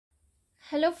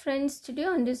Hello friends, today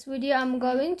on this video I'm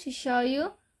going to show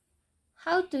you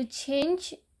how to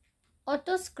change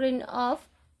auto screen off.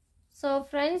 So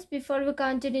friends, before we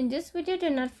continue in this video, do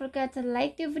not forget to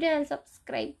like the video and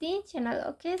subscribe the channel.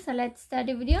 Okay, so let's start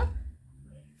the video.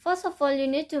 First of all, you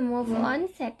need to move on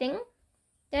setting.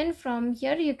 Then from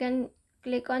here you can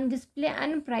click on display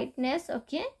and brightness.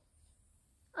 Okay,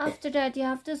 after that you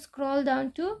have to scroll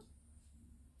down to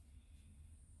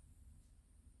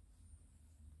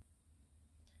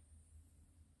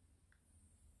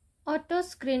auto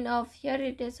screen off. Here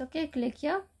it is. Okay, click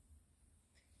here.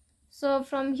 So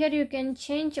from here you can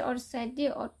change or set the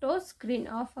auto screen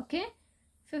off. Okay,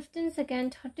 15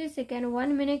 second, 30 second,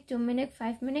 1 minute, 2 minute,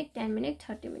 5 minute, 10 minute,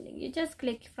 30 minute. You just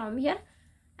click from here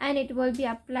and it will be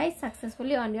applied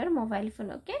successfully on your mobile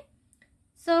phone. Okay,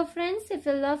 so friends, if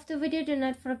you love the video, do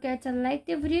not forget to like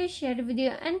the video, share the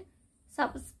video and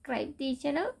subscribe the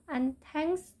channel, and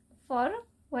thanks for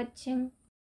watching.